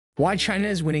Why China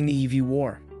is winning the EV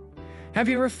war. Have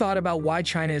you ever thought about why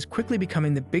China is quickly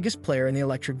becoming the biggest player in the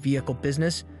electric vehicle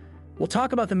business? We'll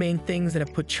talk about the main things that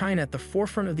have put China at the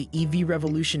forefront of the EV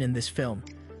revolution in this film.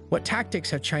 What tactics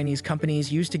have Chinese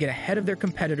companies used to get ahead of their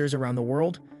competitors around the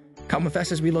world? Come with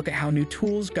us as we look at how new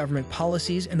tools, government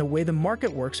policies, and the way the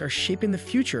market works are shaping the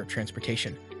future of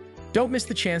transportation. Don't miss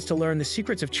the chance to learn the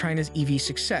secrets of China's EV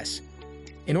success.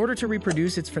 In order to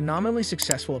reproduce its phenomenally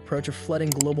successful approach of flooding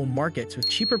global markets with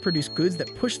cheaper produced goods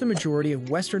that push the majority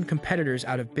of Western competitors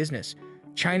out of business,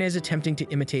 China is attempting to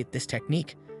imitate this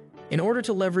technique. In order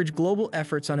to leverage global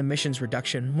efforts on emissions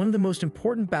reduction, one of the most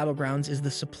important battlegrounds is the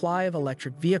supply of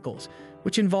electric vehicles,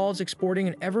 which involves exporting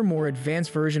an ever more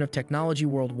advanced version of technology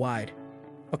worldwide.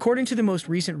 According to the most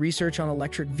recent research on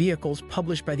electric vehicles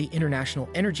published by the International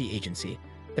Energy Agency,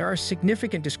 there are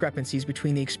significant discrepancies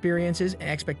between the experiences and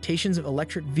expectations of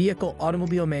electric vehicle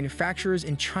automobile manufacturers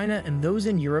in China and those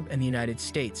in Europe and the United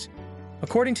States.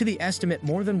 According to the estimate,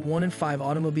 more than 1 in 5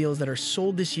 automobiles that are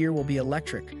sold this year will be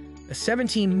electric,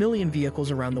 17 million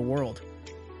vehicles around the world.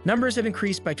 Numbers have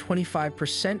increased by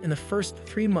 25% in the first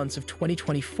 3 months of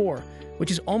 2024,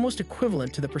 which is almost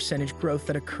equivalent to the percentage growth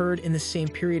that occurred in the same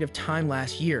period of time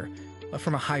last year, but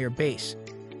from a higher base.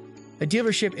 A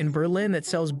dealership in Berlin that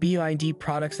sells BYD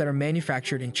products that are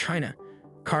manufactured in China.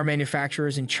 Car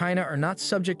manufacturers in China are not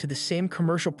subject to the same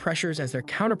commercial pressures as their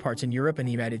counterparts in Europe and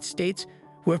the United States,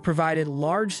 who have provided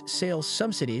large sales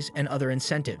subsidies and other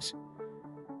incentives.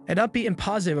 And upbeat and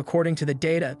positive according to the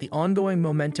data, the ongoing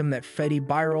momentum that Fedi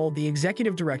Birol, the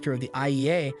executive director of the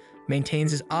IEA,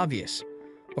 maintains is obvious.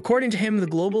 According to him, the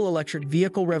global electric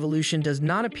vehicle revolution does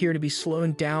not appear to be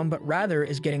slowing down, but rather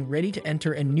is getting ready to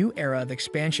enter a new era of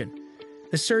expansion.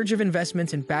 The surge of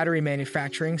investments in battery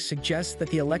manufacturing suggests that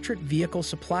the electric vehicle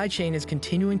supply chain is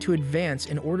continuing to advance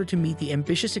in order to meet the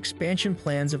ambitious expansion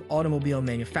plans of automobile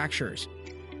manufacturers.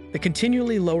 The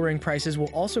continually lowering prices will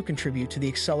also contribute to the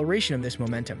acceleration of this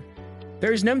momentum.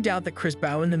 There is no doubt that Chris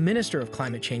Bowen, the Minister of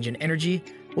Climate Change and Energy,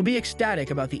 will be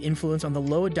ecstatic about the influence on the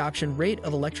low adoption rate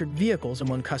of electric vehicles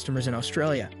among customers in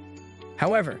Australia.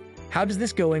 However, how does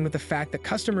this go in with the fact that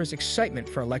customers' excitement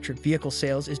for electric vehicle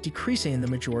sales is decreasing in the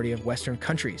majority of Western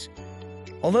countries?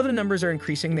 Although the numbers are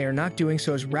increasing, they are not doing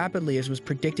so as rapidly as was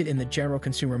predicted in the general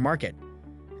consumer market.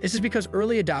 This is because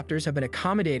early adopters have been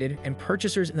accommodated and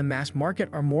purchasers in the mass market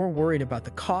are more worried about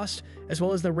the cost as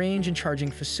well as the range and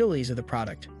charging facilities of the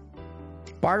product.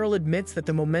 Birol admits that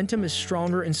the momentum is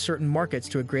stronger in certain markets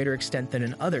to a greater extent than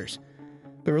in others.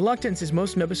 The reluctance is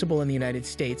most noticeable in the United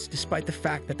States, despite the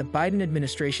fact that the Biden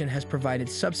administration has provided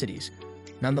subsidies.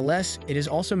 Nonetheless, it is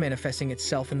also manifesting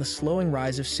itself in the slowing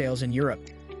rise of sales in Europe.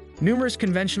 Numerous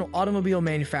conventional automobile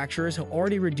manufacturers have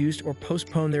already reduced or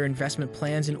postponed their investment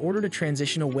plans in order to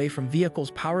transition away from vehicles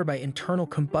powered by internal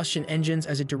combustion engines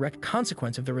as a direct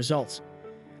consequence of the results.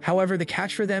 However, the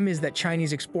catch for them is that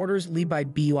Chinese exporters, led by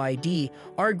BYD,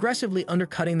 are aggressively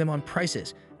undercutting them on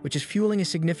prices, which is fueling a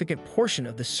significant portion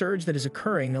of the surge that is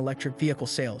occurring in electric vehicle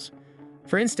sales.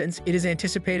 For instance, it is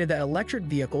anticipated that electric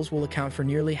vehicles will account for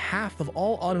nearly half of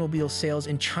all automobile sales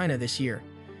in China this year.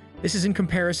 This is in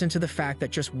comparison to the fact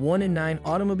that just 1 in 9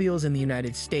 automobiles in the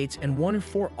United States and 1 in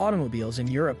 4 automobiles in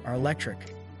Europe are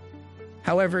electric.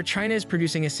 However, China is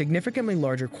producing a significantly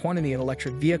larger quantity of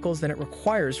electric vehicles than it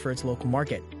requires for its local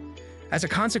market. As a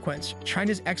consequence,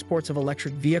 China's exports of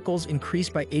electric vehicles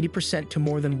increased by 80% to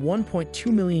more than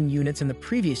 1.2 million units in the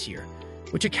previous year,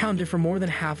 which accounted for more than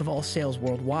half of all sales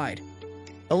worldwide.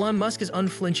 Elon Musk is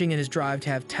unflinching in his drive to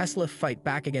have Tesla fight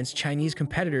back against Chinese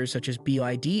competitors such as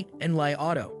BYD and Li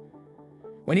Auto.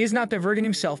 When he is not diverting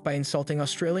himself by insulting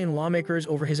Australian lawmakers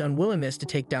over his unwillingness to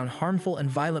take down harmful and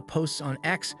violent posts on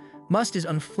X, Musk is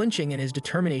unflinching in his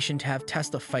determination to have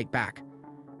Tesla fight back.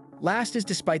 Last is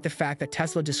despite the fact that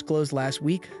Tesla disclosed last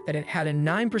week that it had a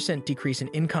 9% decrease in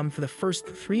income for the first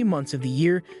 3 months of the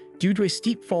year due to a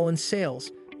steep fall in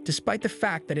sales, despite the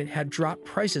fact that it had dropped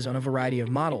prices on a variety of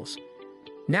models.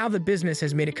 Now the business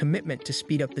has made a commitment to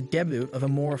speed up the debut of a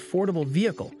more affordable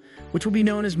vehicle, which will be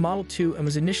known as Model 2 and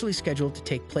was initially scheduled to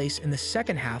take place in the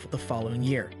second half of the following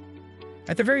year.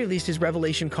 At the very least, his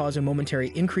revelation caused a momentary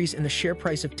increase in the share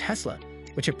price of Tesla,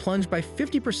 which had plunged by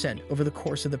 50% over the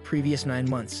course of the previous 9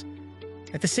 months.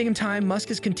 At the same time, Musk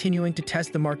is continuing to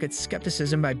test the market's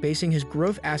skepticism by basing his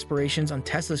growth aspirations on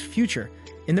Tesla's future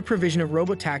in the provision of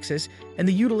robotaxis and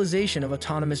the utilization of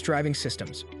autonomous driving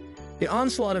systems. The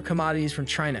onslaught of commodities from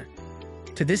China.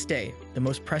 To this day, the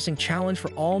most pressing challenge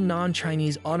for all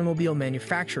non-Chinese automobile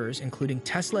manufacturers, including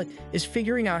Tesla, is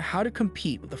figuring out how to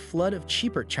compete with the flood of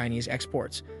cheaper Chinese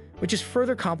exports, which is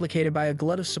further complicated by a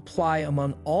glut of supply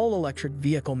among all electric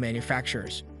vehicle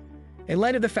manufacturers. In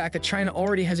light of the fact that China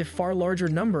already has a far larger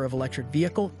number of electric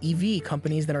vehicle (EV)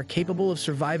 companies that are capable of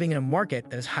surviving in a market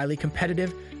that is highly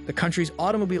competitive, the country's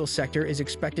automobile sector is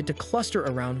expected to cluster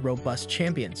around robust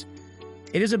champions.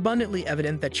 It is abundantly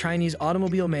evident that Chinese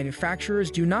automobile manufacturers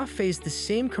do not face the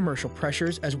same commercial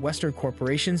pressures as Western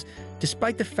corporations,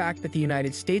 despite the fact that the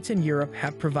United States and Europe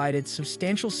have provided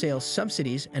substantial sales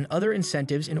subsidies and other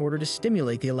incentives in order to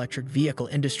stimulate the electric vehicle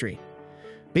industry.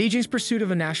 Beijing's pursuit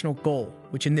of a national goal,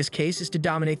 which in this case is to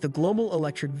dominate the global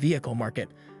electric vehicle market,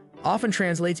 often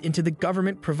translates into the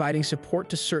government providing support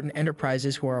to certain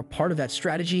enterprises who are a part of that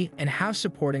strategy and have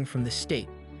supporting from the state.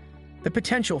 The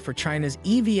potential for China's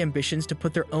EV ambitions to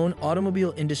put their own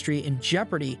automobile industry in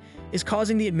jeopardy is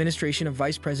causing the administration of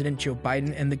Vice President Joe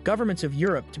Biden and the governments of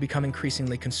Europe to become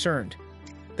increasingly concerned.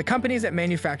 The companies that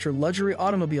manufacture luxury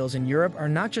automobiles in Europe are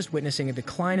not just witnessing a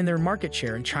decline in their market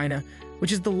share in China,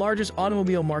 which is the largest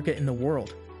automobile market in the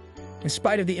world. In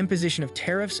spite of the imposition of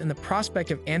tariffs and the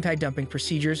prospect of anti-dumping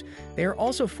procedures, they are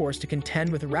also forced to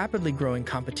contend with rapidly growing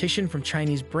competition from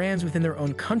Chinese brands within their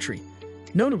own country,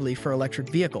 notably for electric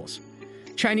vehicles.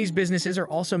 Chinese businesses are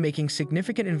also making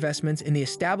significant investments in the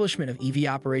establishment of EV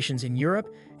operations in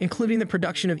Europe, including the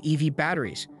production of EV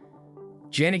batteries.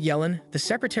 Janet Yellen, the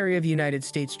Secretary of the United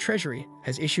States Treasury,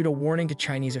 has issued a warning to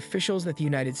Chinese officials that the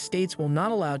United States will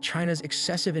not allow China's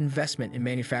excessive investment in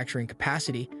manufacturing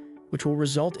capacity, which will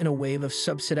result in a wave of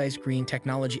subsidized green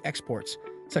technology exports,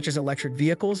 such as electric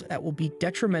vehicles, that will be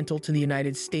detrimental to the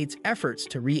United States' efforts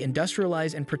to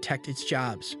re-industrialize and protect its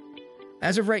jobs.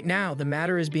 As of right now, the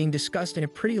matter is being discussed in a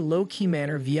pretty low-key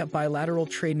manner via bilateral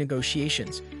trade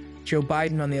negotiations. Joe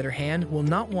Biden, on the other hand, will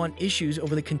not want issues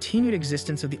over the continued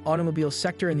existence of the automobile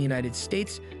sector in the United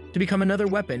States to become another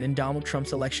weapon in Donald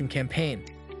Trump's election campaign.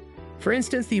 For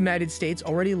instance, the United States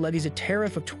already levies a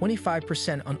tariff of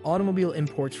 25% on automobile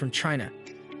imports from China,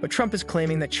 but Trump is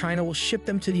claiming that China will ship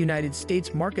them to the United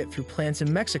States market through plants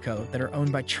in Mexico that are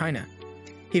owned by China.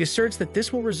 He asserts that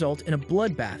this will result in a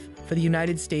bloodbath for the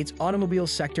United States automobile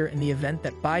sector in the event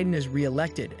that Biden is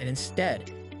re-elected, and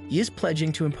instead, he is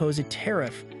pledging to impose a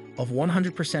tariff of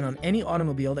 100% on any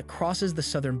automobile that crosses the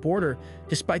southern border,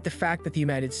 despite the fact that the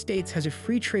United States has a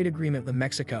free trade agreement with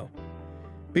Mexico.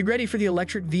 Be ready for the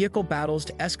electric vehicle battles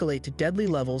to escalate to deadly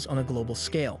levels on a global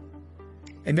scale.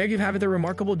 And there you have it, the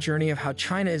remarkable journey of how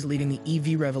China is leading the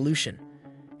EV revolution.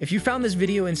 If you found this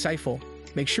video insightful,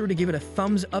 make sure to give it a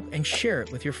thumbs up and share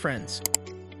it with your friends.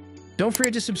 Don't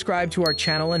forget to subscribe to our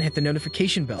channel and hit the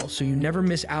notification bell so you never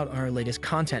miss out on our latest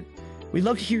content. We'd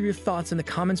love to hear your thoughts in the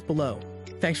comments below.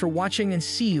 Thanks for watching and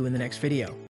see you in the next video.